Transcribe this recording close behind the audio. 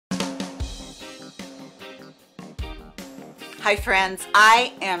Hi friends,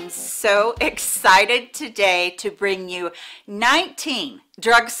 I am so excited today to bring you 19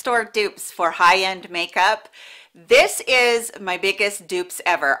 drugstore dupes for high-end makeup. This is my biggest dupes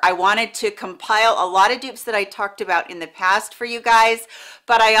ever. I wanted to compile a lot of dupes that I talked about in the past for you guys,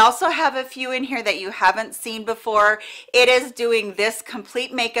 but I also have a few in here that you haven't seen before. It is doing this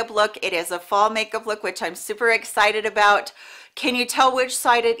complete makeup look. It is a fall makeup look, which I'm super excited about. Can you tell which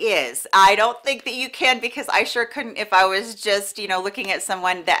side it is? I don't think that you can, because I sure couldn't if I was just, looking at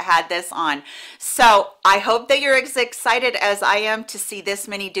someone that had this on. So I hope that you're as excited as I am to see this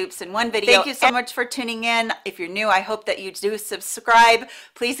many dupes in one video. Thank you so much for tuning in. If you're new, I hope that you do subscribe.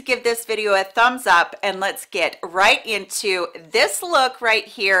 Please give this video a thumbs up, and let's get right into this look right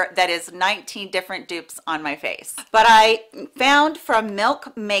here that is 19 different dupes on my face. But I found from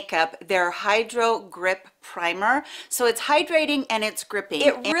Milk Makeup their Hydro Grip Primer. So it's hydrating and it's gripping.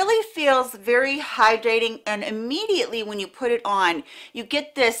 It really feels very hydrating, and immediately when you put it on, you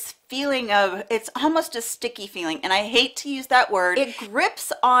get this feeling of, it's almost a sticky feeling, and I hate to use that word. It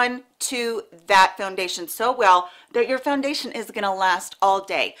grips on to that foundation so well that your foundation is going to last all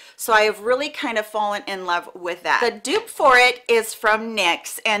day. So I have really kind of fallen in love with that. The dupe for it is from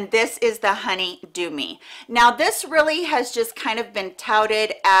NYX, and this is the Honey Do Me. Now this really has just kind of been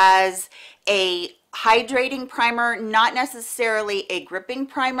touted as a hydrating primer, not necessarily a gripping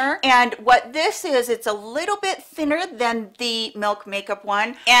primer. And what this is, it's a little bit thinner than the Milk Makeup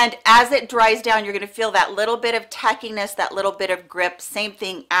one, and as it dries down, you're going to feel that little bit of tackiness, that little bit of grip, same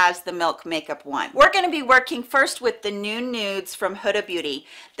thing as the Milk Makeup one. We're going to be working first with the new Nudes from Huda Beauty.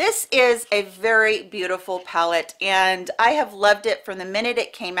 This is a very beautiful palette, and I have loved it from the minute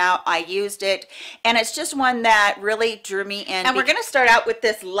it came out. I used it, and it's just one that really drew me in. And we're going to start out with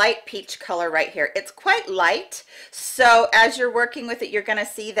this light peach color right here. It's quite light, so as you're working with it, you're going to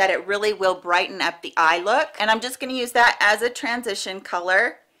see that it really will brighten up the eye look. And I'm just going to use that as a transition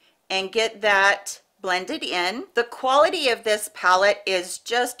color and get that blended in. The quality of this palette is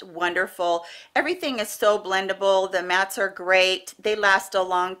just wonderful. Everything is so blendable. The mattes are great. They last a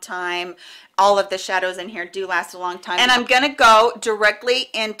long time. All of the shadows in here do last a long time. And I'm going to go directly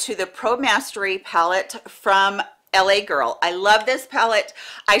into the Pro Mastery palette from LA Girl. I love this palette.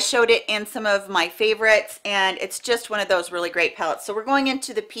 I showed it in some of my favorites, and it's just one of those really great palettes. So we're going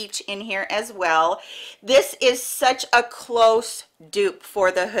into the peach in here as well. This is such a close dupe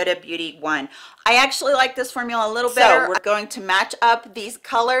for the Huda Beauty one. I actually like this formula a little better. So we're going to match up these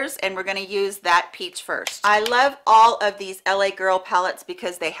colors, and we're going to use that peach first. I love all of these LA Girl palettes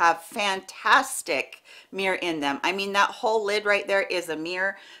because they have fantastic mirror in them. I mean, that whole lid right there is a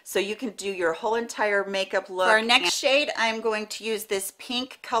mirror, so you can do your whole entire makeup look. For our next shade, I'm going to use this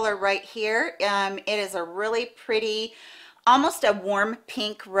pink color right here. It is a really pretty, almost a warm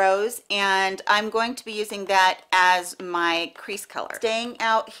pink rose, and I'm going to be using that as my crease color. Staying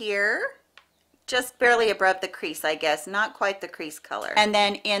out here, just barely above the crease, I guess, not quite the crease color. And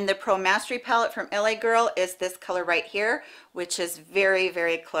then in the Pro Mastery palette from LA Girl is this color right here, which is very,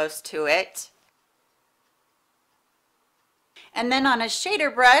 very close to it. And then on a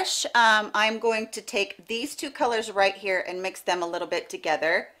shader brush, I'm going to take these two colors right here and mix them a little bit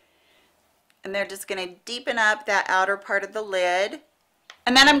together. And they're just going to deepen up that outer part of the lid.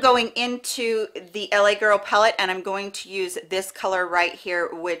 And then I'm going into the LA Girl palette, and I'm going to use this color right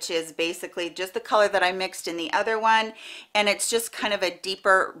here, which is basically just the color that I mixed in the other one. And it's just kind of a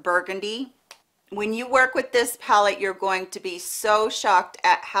deeper burgundy. When you work with this palette, you're going to be so shocked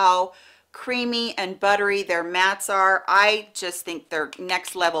at how creamy and buttery their mattes are. I just think they're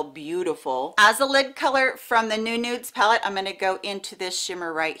next level beautiful. As a lid color from the new Nudes palette, I'm going to go into this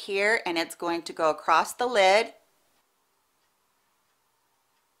shimmer right here, and it's going to go across the lid.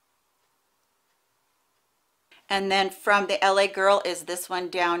 And then from the LA Girl is this one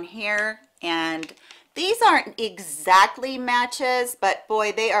down here, and these aren't exactly matches, but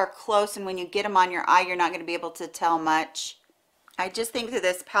boy, they are close, and when you get them on your eye, you're not going to be able to tell much. I just think that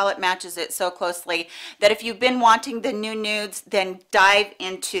this palette matches it so closely that if you've been wanting the new Nudes, then dive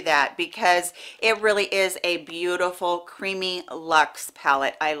into that, because it really is a beautiful creamy luxe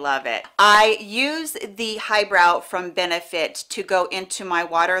palette. I love it. I use the Highbrow from Benefit to go into my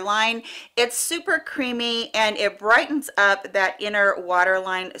waterline. It's super creamy, and it brightens up that inner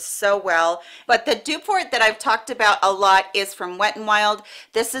waterline so well. But the dupe for it that I've talked about a lot is from Wet n Wild.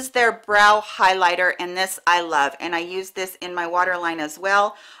 This is their brow highlighter, and this I love, and I use this in my waterline as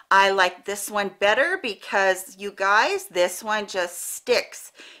well. I like this one better because, you guys, this one just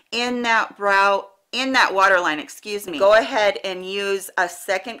sticks in that brow, in that waterline, excuse me. Go ahead and use a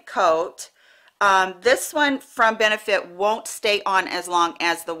second coat This one from Benefit won't stay on as long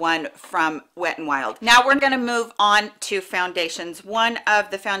as the one from Wet n Wild. Now we're going to move on to foundations. One of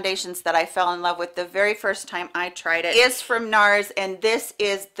the foundations that I fell in love with the very first time I tried it is from Nars, and this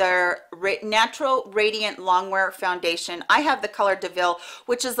is their Natural Radiant Longwear Foundation. I have the color Deauville,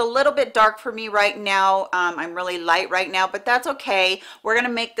 which is a little bit dark for me right now. I'm really light right now, but that's okay. We're going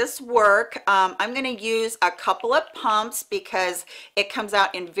to make this work. I'm going to use a couple of pumps because it comes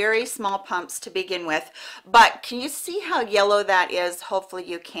out in very small pumps to begin with. But can you see how yellow that is? Hopefully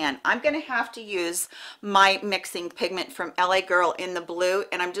you can. I'm going to have to use my mixing pigment from LA Girl in the blue,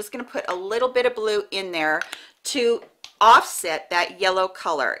 and I'm just going to put a little bit of blue in there to offset that yellow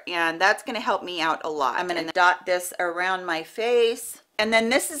color, and that's going to help me out a lot. I'm going to dot this around my face. And then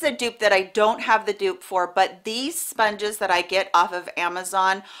this is a dupe that I don't have the dupe for, but these sponges that I get off of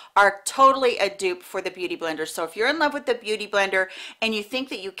Amazon are totally a dupe for the Beauty Blender. So if you're in love with the Beauty Blender and you think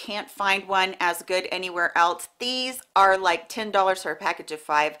that you can't find one as good anywhere else, these are like $10 for a package of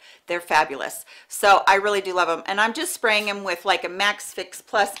 5. They're fabulous. So I really do love them. And I'm just spraying them with like a Max Fix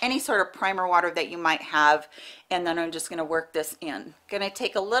Plus, any sort of primer water that you might have. And then I'm just going to work this in. Going to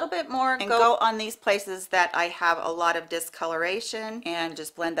take a little bit more and go on these places that I have a lot of discoloration and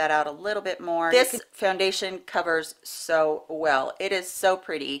just blend that out a little bit more. This foundation covers so well. It is so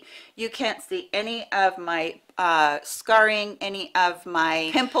pretty. You can't see any of my scarring, any of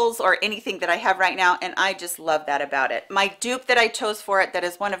my pimples or anything that I have right now, and I just love that about it. My dupe that I chose for it, that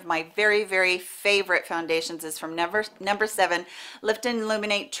is one of my very favorite foundations, is from number 7 Lift and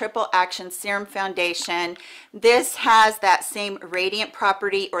Illuminate Triple Action Serum Foundation. This has that same radiant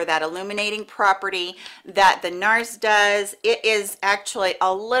property or that illuminating property that the Nars does. It is actually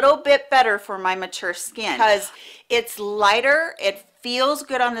a little bit better for my mature skin because it's lighter, it feels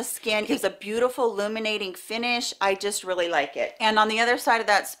good on the skin, gives a beautiful illuminating finish. I just really like it. And on the other side of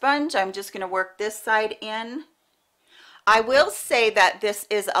that sponge, I'm just going to work this side in. I will say that this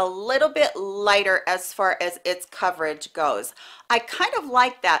is a little bit lighter as far as its coverage goes. I kind of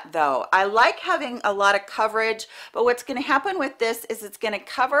like that though. I like having a lot of coverage, but what's going to happen with this is it's going to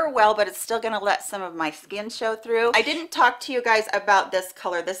cover well, but it's still going to let some of my skin show through. I didn't talk to you guys about this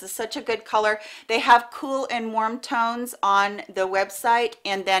color. This is such a good color. They have cool and warm tones on the website,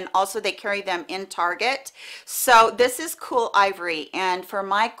 and then also they carry them in Target. So this is Cool Ivory, and for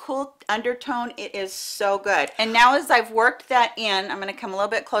my cool undertone, it is so good. And now as I've worked that in, I'm going to come a little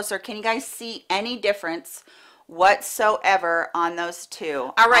bit closer. Can you guys see any difference whatsoever on those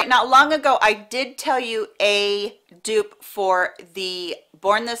two? All right, not long ago I did tell you a dupe for the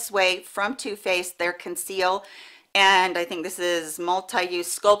Born This Way from Too Faced, their Conceal, and I think this is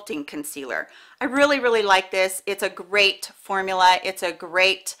multi-use sculpting concealer. I really like this. It's a great formula. It's a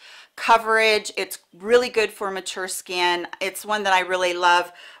great coverage. It's really good for mature skin. It's one that I really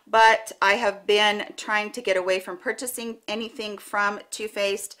love, but I have been trying to get away from purchasing anything from Too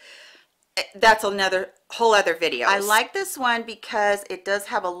Faced. That's another whole other video. I like this one because it does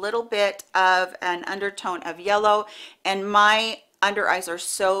have a little bit of an undertone of yellow, and my under eyes are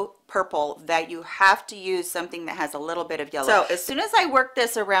so purple that you have to use something that has a little bit of yellow. So as soon as I work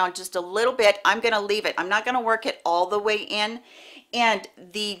this around just a little bit, I'm going to leave it. I'm not going to work it all the way in. And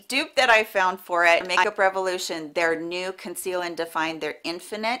the dupe that I found for it, Makeup Revolution, their new Conceal and Define, their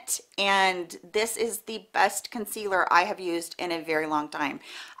Infinite, and this is the best concealer I have used in a very long time.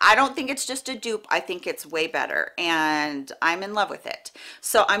 I don't think it's just a dupe. I think it's way better, and I'm in love with it.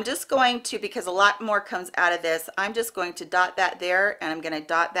 So I'm just going to, because a lot more comes out of this, I'm just going to dot that there, and I'm going to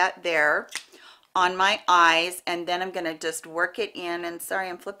dot that there on my eyes, and then I'm going to just work it in. And sorry,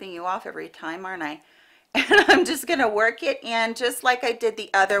 I'm flipping you off every time, aren't I? And I'm just going to work it in just like I did the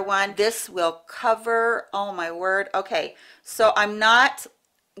other one. This will cover, oh my word. Okay, so I'm not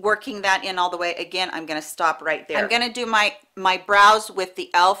working that in all the way. Again, I'm going to stop right there. I'm going to do my brows with the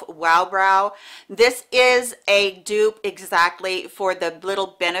e.l.f. Wow Brow. This is a dupe exactly for the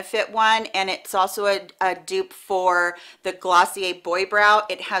little Benefit one, and it's also a dupe for the Glossier Boy Brow.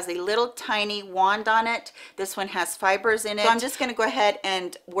 It has a little tiny wand on it. This one has fibers in it. So I'm just going to go ahead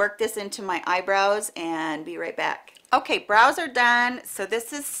and work this into my eyebrows and be right back. Okay, brows are done. So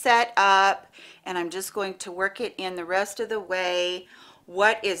this is set up, and I'm just going to work it in the rest of the way.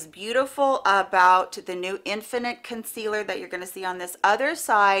 What is beautiful about the new Infinite Concealer that you're going to see on this other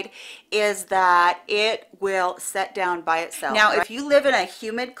side is that it will set down by itself. Now, if you live in a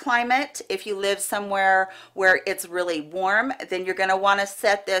humid climate, if you live somewhere where it's really warm, then you're going to want to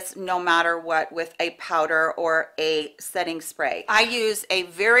set this no matter what with a powder or a setting spray. I use a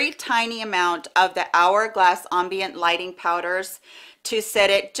very tiny amount of the Hourglass Ambient Lighting powders to set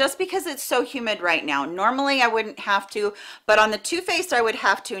it just because it's so humid right now. Normally I wouldn't have to, but on the Too Faced I would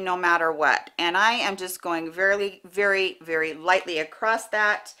have to no matter what. And I am just going very, very, very lightly across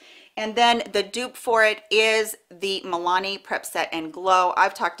that. And then the dupe for it is the Milani Prep Set and Glow.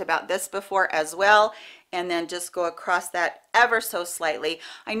 I've talked about this before as well. And then just go across that ever so slightly.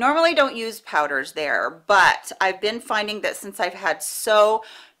 I normally don't use powders there, but I've been finding that since I've had so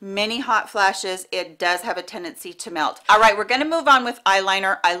many hot flashes, it does have a tendency to melt. All right, we're going to move on with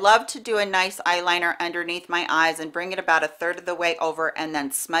eyeliner. I love to do a nice eyeliner underneath my eyes and bring it about 1/3 of the way over and then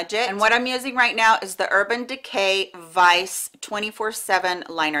smudge it. And what I'm using right now is the Urban Decay Vice 24/7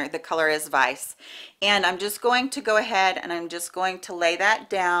 liner. The color is Vice. And I'm just going to go ahead and I'm just going to lay that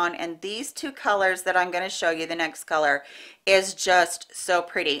down. And these two colors that I'm going to show you, the next color, is just so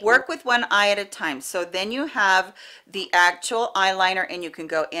pretty. Work with one eye at a time. So then you have the actual eyeliner and you can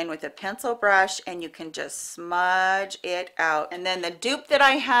go in with a pencil brush and you can just smudge it out. And then the dupe that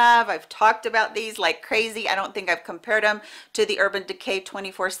I have, I've talked about these like crazy. I don't think I've compared them to the Urban Decay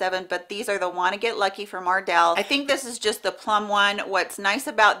 24/7, but these are the Wanna Get Lucky from Ardell. I think this is just the plum one. What's nice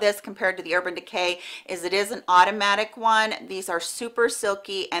about this compared to the Urban Decay is it is an automatic one. These are super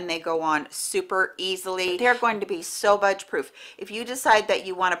silky and they go on super easily. They're going to be so budge proof. If you decide that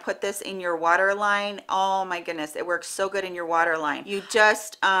you want to put this in your waterline, oh my goodness, it works so good in your waterline. You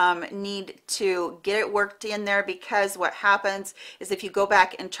just need to get it worked in there, because what happens is if you go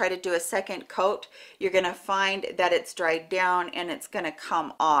back and try to do a second coat, you're going to find that it's dried down and it's going to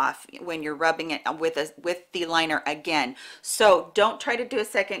come off when you're rubbing it with the liner again. So don't try to do a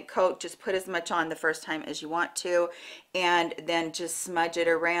second coat. Just put as much on the first time as you want to, and then just smudge it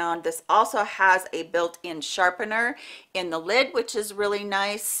around. This also has a built-in sharpener in the lid, which is really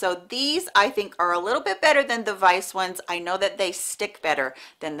nice. So these I think are a little bit better than the Vice ones. I know that they stick better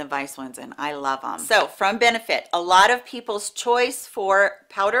than the Vice ones and I love them. So from Benefit, a lot of people's choice for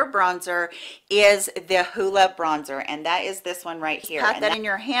powder bronzer is the Hula bronzer, and that is this one right here. Pat that in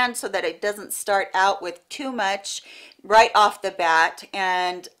your hand so that it doesn't start out with too much right off the bat,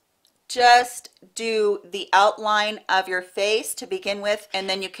 and just do the outline of your face to begin with, and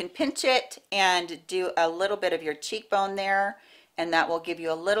then you can pinch it and do a little bit of your cheekbone there, and that will give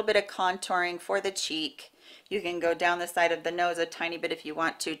you a little bit of contouring for the cheek. You can go down the side of the nose a tiny bit if you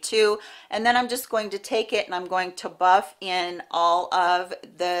want to too. And then I'm just going to take it and I'm going to buff in all of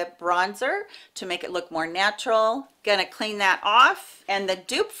the bronzer to make it look more natural. Gonna clean that off. And the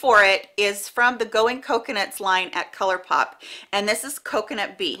dupe for it is from the Going Coconuts line at ColourPop, and this is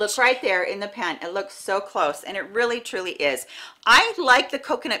Coconut Beach. Look right there in the pan, it looks so close, and it really truly is. I like the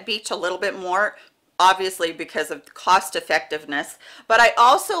Coconut Beach a little bit more, obviously because of cost effectiveness, but I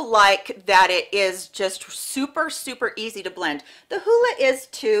also like that it is just super easy to blend. The Hula is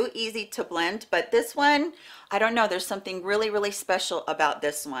too easy to blend, but this one, I don't know, there's something really special about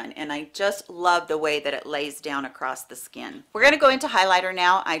this one, and I just love the way that it lays down across the skin. We're going to go into highlighter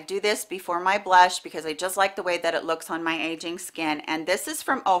now. I do this before my blush because I just like the way that it looks on my aging skin, and this is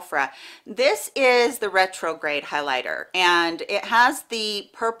from Ofra. This is the retrograde highlighter, and it has the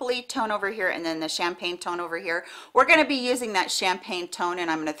purpley tone over here and then the champagne tone over here. We're going to be using that champagne tone,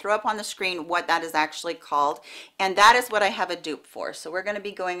 and I'm going to throw up on the screen what that is actually called, and that is what I have a dupe for. So we're going to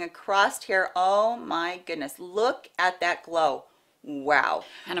be going across here. Oh my goodness, look at that glow. Wow.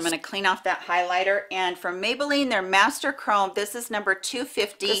 And I'm going to clean off that highlighter, and from Maybelline, their Master Chrome, this is number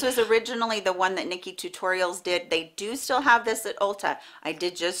 250. This was originally the one that Nikki Tutorials did. They do still have this at Ulta. I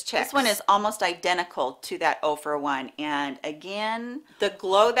did just check. This one is almost identical to that Ofra one, and again, the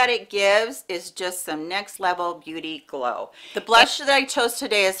glow that it gives is just some next level beauty glow. The blush that I chose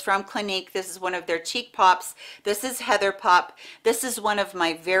today is from Clinique. This is one of their cheek pops. This is Heather Pop. This is one of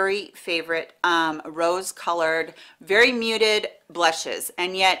my very favorite rose colored, very muted blushes,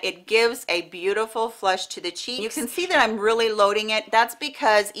 and yet it gives a beautiful flush to the cheek. You can see that I'm really loading it. That's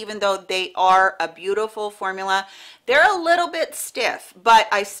because even though they are a beautiful formula, they're a little bit stiff, but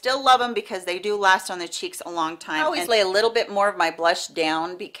I still love them because they do last on the cheeks a long time. I always lay a little bit more of my blush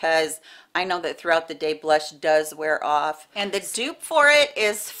down because I know that throughout the day blush does wear off. And the dupe for it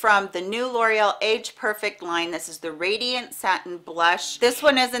is from the new L'Oreal Age Perfect line. This is the Radiant Satin Blush. This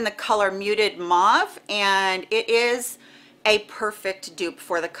one is in the color Muted Mauve, and it is a perfect dupe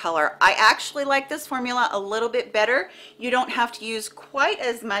for the color. I actually like this formula a little bit better. You don't have to use quite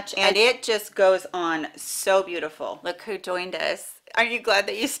as much, and it just goes on so beautiful. Look who joined us. Are you glad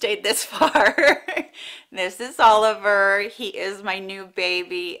that you stayed this far? This is Oliver. He is my new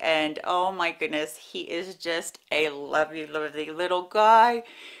baby, and oh my goodness, he is just a lovely little guy.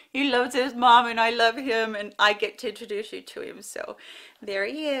 He loves his mom and I love him, and I get to introduce you to him. So there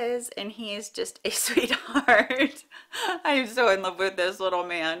he is, and he is just a sweetheart. I am so in love with this little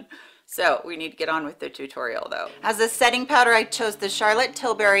man. So we need to get on with the tutorial though. As a setting powder, I chose the Charlotte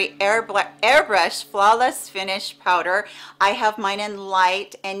Tilbury Airbrush Flawless Finish Powder. I have mine in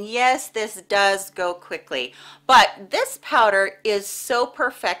light, and yes, this does go quickly, but this powder is so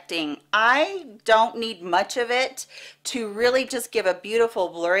perfecting. I don't need much of it to really just give a beautiful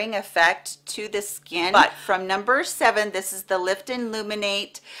blurring effect to the skin. But from number 7, this is the Lift and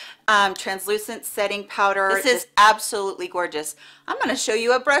Illuminate translucent setting powder. This is absolutely gorgeous. I'm going to show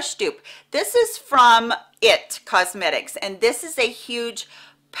you a brush dupe. This is from It Cosmetics, and this is a huge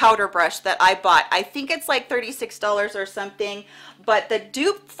powder brush that I bought. I think it's like $36 or something, but the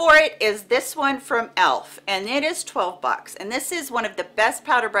dupe for it is this one from Elf, and it is 12 bucks. And this is one of the best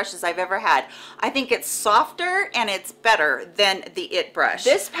powder brushes I've ever had. I think it's softer and it's better than the It brush.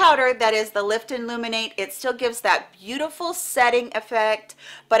 This powder that is the Lift and Illuminate, it still gives that beautiful setting effect,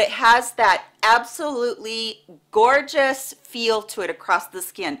 but it has that absolutely gorgeous feel to it across the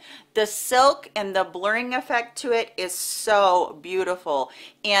skin. The silk and the blurring effect to it is so beautiful,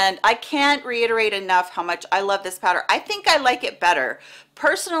 and I can't reiterate enough how much I love this powder. I think I like it better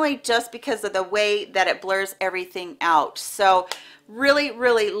personally just because of the way that it blurs everything out. So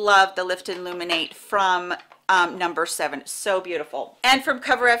really love the Lift and Illuminate from number 7. So beautiful. And from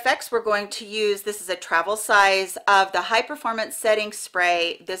Cover FX, we're going to use, this is a travel size of the High Performance Setting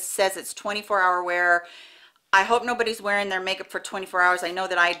Spray. This says it's 24-hour wear. I hope nobody's wearing their makeup for 24 hours. I know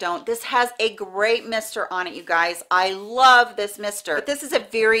that I don't. This has a great mister on it, you guys. I love this mister. But this is a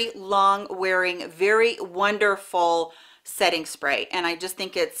very long wearing, very wonderful setting spray, and I just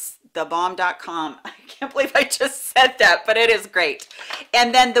think it's thebomb.com. I can't believe I just said that, but it is great.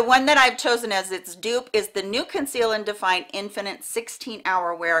 And then the one that I've chosen as its dupe is the new Conceal and Define Infinite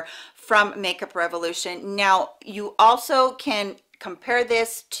 16-hour wear from Makeup Revolution. Now, you also can compare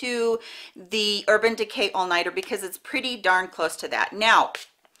this to the Urban Decay All Nighter because it's pretty darn close to that. Now,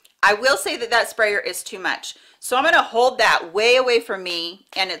 I will say that that sprayer is too much. So I'm going to hold that way away from me,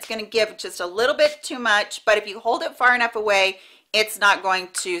 and it's going to give just a little bit too much, but if you hold it far enough away, it's not going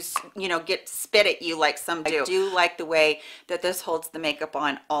to, you know, get spit at you like some do. I do like the way that this holds the makeup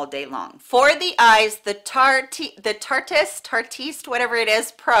on all day long. For the eyes, the Tartiste, whatever it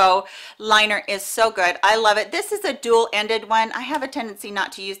is, Pro liner is so good. I love it. This is a dual-ended one. I have a tendency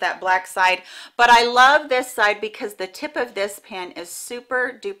not to use that black side, but I love this side because the tip of this pen is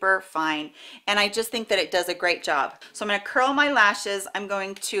super duper fine, and I just think that it does a great job. So I'm going to curl my lashes. I'm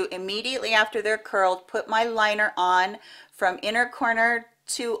going to immediately after they're curled put my liner on from inner corner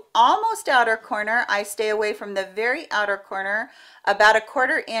to almost outer corner. I stay away from the very outer corner about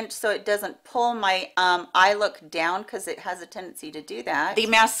 1/4 inch so it doesn't pull my eye look down, because it has a tendency to do that. The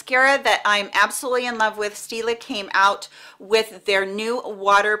mascara that I'm absolutely in love with, Stila came out with their new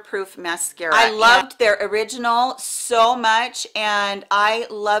waterproof mascara. I loved their original so much, and I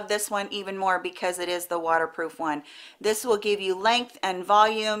love this one even more because it is the waterproof one. This will give you length and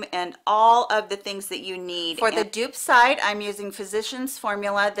volume and all of the things that you need. For the dupe side, I'm using Physicians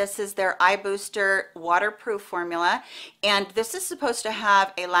Formula. This is their Eye Booster waterproof formula, and this is supposed to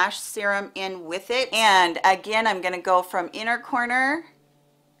have a lash serum in with it. And again, I'm going to go from inner corner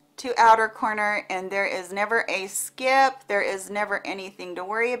to outer corner, and there is never a skip. There is never anything to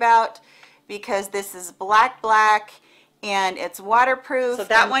worry about because this is black and it's waterproof. So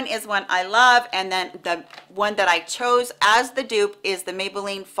that one is one I love. And then the one that I chose as the dupe is the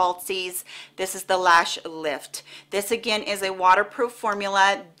Maybelline Falsies. This is the Lash Lift. This again is a waterproof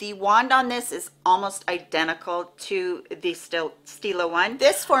formula. The wand on this is almost identical to the Stila one.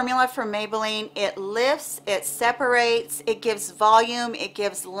 This formula from Maybelline, it lifts, it separates, it gives volume, it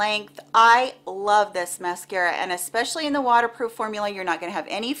gives length. I love this mascara, and especially in the waterproof formula, you're not going to have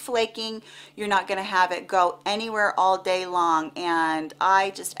any flaking. You're not going to have it go anywhere all day long, and I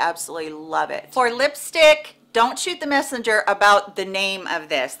just absolutely love it. For lipstick, don't shoot the messenger about the name of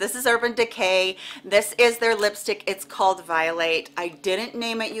this. This is Urban Decay. This is their lipstick. It's called Violate. I didn't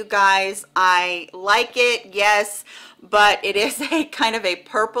name it, you guys. I like it, yes, but it is a kind of a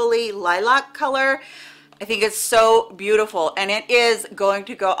purpley lilac color. I think it's so beautiful, and it is going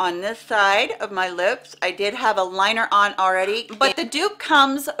to go on this side of my lips. I did have a liner on already, but the dupe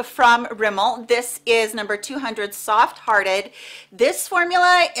comes from Rimmel. This is number 200 Soft Hearted. This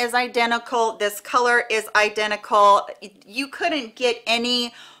formula is identical. This color is identical. You couldn't get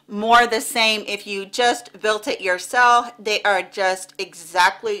any more the same if you just built it yourself. They are just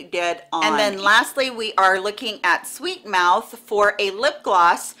exactly dead on. And then lastly, we are looking at Sweet Mouth for a lip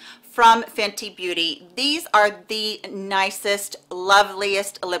gloss from Fenty Beauty. These are the nicest,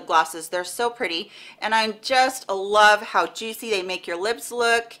 loveliest lip glosses. They're so pretty, and I just love how juicy they make your lips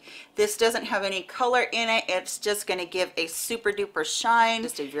look. This doesn't have any color in it. It's just going to give a super duper shine,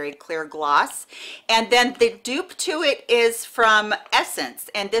 just a very clear gloss. And then the dupe to it is from Essence,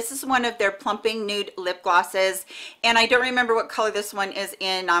 and this is one of their plumping nude lip glosses, and I don't remember what color this one is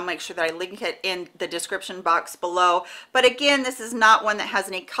in. I'll make sure that I link it in the description box below. But again, this is not one that has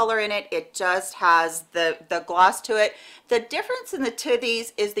any color in it. It just has the gloss to it. The difference in the two of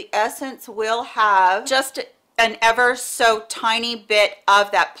these is the Essence will have just an ever so tiny bit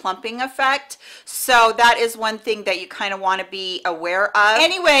of that plumping effect, so that is one thing that you kind of want to be aware of.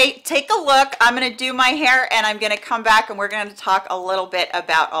 Anyway, take a look. I'm going to do my hair and I'm going to come back and we're going to talk a little bit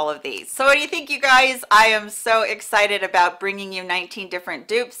about all of these. So what do you think, you guys? I am so excited about bringing you 19 different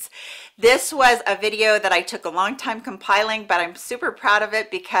dupes. This was a video that I took a long time compiling, but I'm super proud of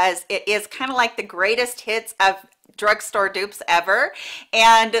it because it is kind of like the greatest hits of drugstore dupes ever.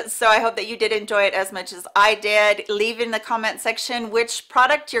 And so I hope that you did enjoy it as much as I did. Leave in the comment section which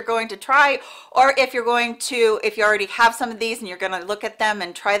product you're going to try, or if you already have some of these and you're going to look at them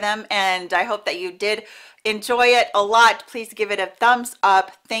and try them. And I hope that you did enjoy it a lot. Please give it a thumbs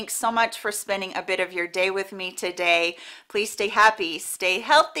up. Thanks so much for spending a bit of your day with me today. Please stay happy, stay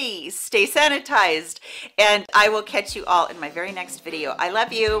healthy, stay sanitized, and I will catch you all in my very next video. I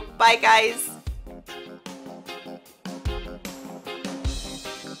love you. Bye, guys.